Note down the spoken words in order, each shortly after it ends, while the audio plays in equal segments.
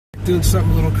doing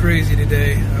something a little crazy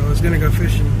today. I was going to go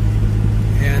fishing,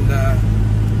 and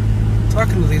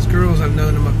talking to these girls. I've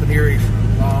known them up in Erie for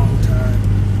a long time,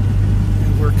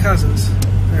 and we're cousins,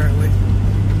 apparently.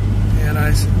 And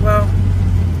I said, well,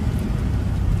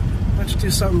 why don't you do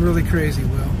something really crazy,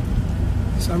 Will?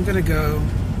 So I'm going to go,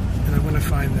 and I'm going to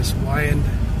find this Weyand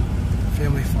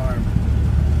family farm.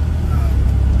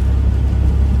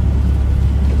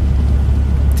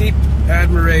 Deep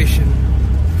admiration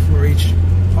for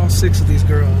all 6 of these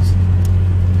girls.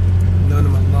 I've known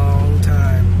them a long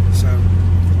time, so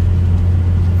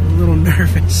I'm a little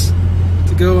nervous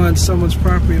to go on someone's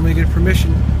property and we get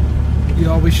permission. You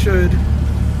always should.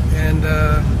 And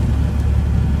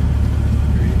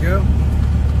here you go.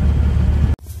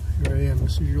 Here I am.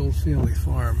 This is your old family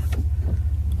farm.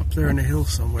 Up there on the hill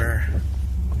somewhere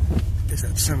is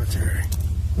that cemetery.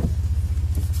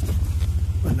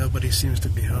 But nobody seems to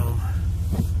be home.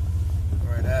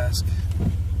 Or I'd ask.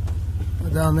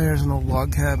 But down there is an old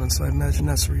log cabin, so I imagine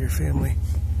that's where your family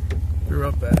grew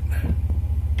up at.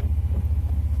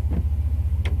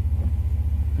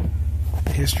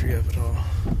 The history of it all.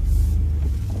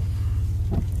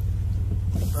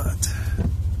 But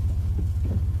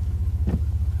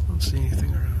I don't see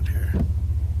anything around here.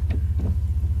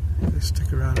 Just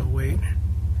stick around and wait.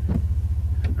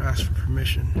 Or ask for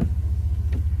permission.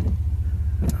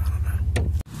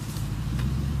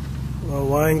 Well,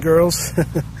 Weyand girls,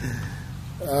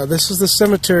 this is the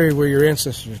cemetery where your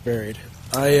ancestors buried.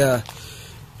 I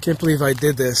can't believe I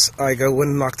did this. I went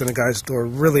and knocked on a guy's door,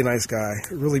 really nice guy,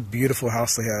 really beautiful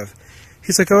house they have.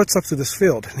 He's like, oh, it's up to this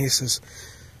field. And he says,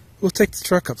 we'll take the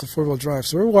truck up, the 4-wheel drive.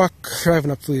 So we're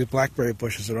driving up through the blackberry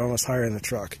bushes that are almost higher in the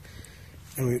truck.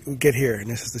 And we get here,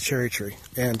 and this is the cherry tree.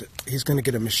 And he's going to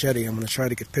get a machete. I'm going to try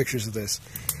to get pictures of this.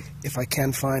 If I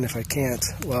can, fine. If I can't,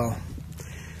 well,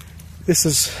 this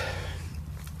is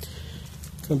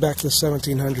going back to the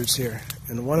 1700s here,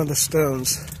 and one of the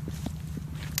stones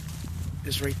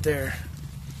is right there,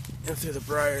 in through the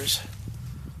briars,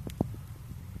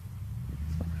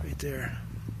 right there.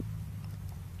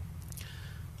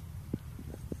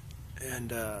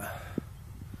 And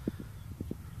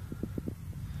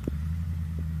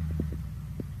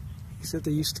he said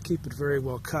they used to keep it very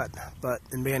well cut,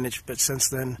 and managed, but since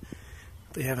then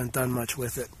they haven't done much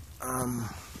with it. I'm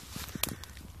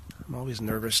always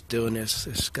nervous doing this.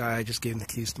 This guy, I just gave him the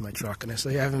keys to my truck, and I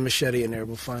said, I have a machete in there.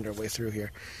 We'll find our way through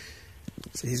here.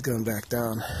 So he's going back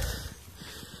down.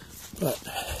 But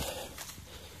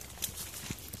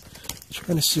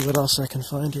trying to see what else I can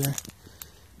find here.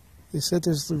 They said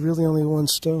there's really only one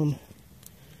stone,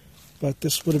 but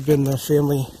this would have been your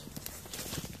family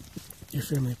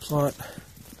plot.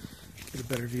 Get a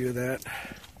better view of that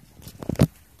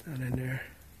down in there.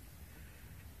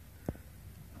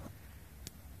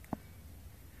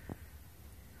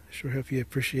 Sure hope you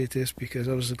appreciate this, because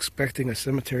I was expecting a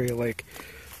cemetery like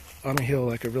on a hill,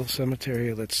 like a real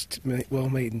cemetery that's well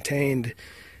maintained,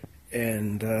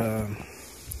 and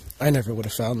I never would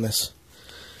have found this.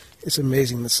 It's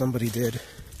amazing that somebody did.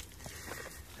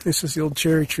 This is the old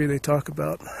cherry tree they talk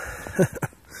about.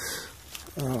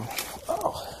 Oh.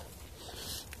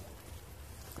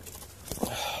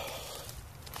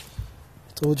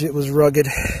 Told you it was rugged.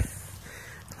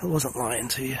 I wasn't lying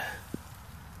to you.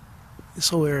 This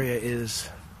whole area is,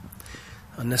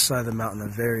 on this side of the mountain, a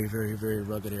very, very, very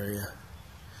rugged area.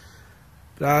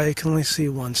 But I can only see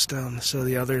one stone, so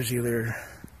the others either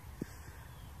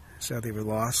sadly were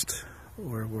lost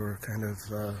or were kind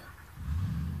of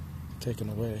taken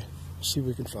away. Let's see what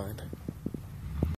we can find.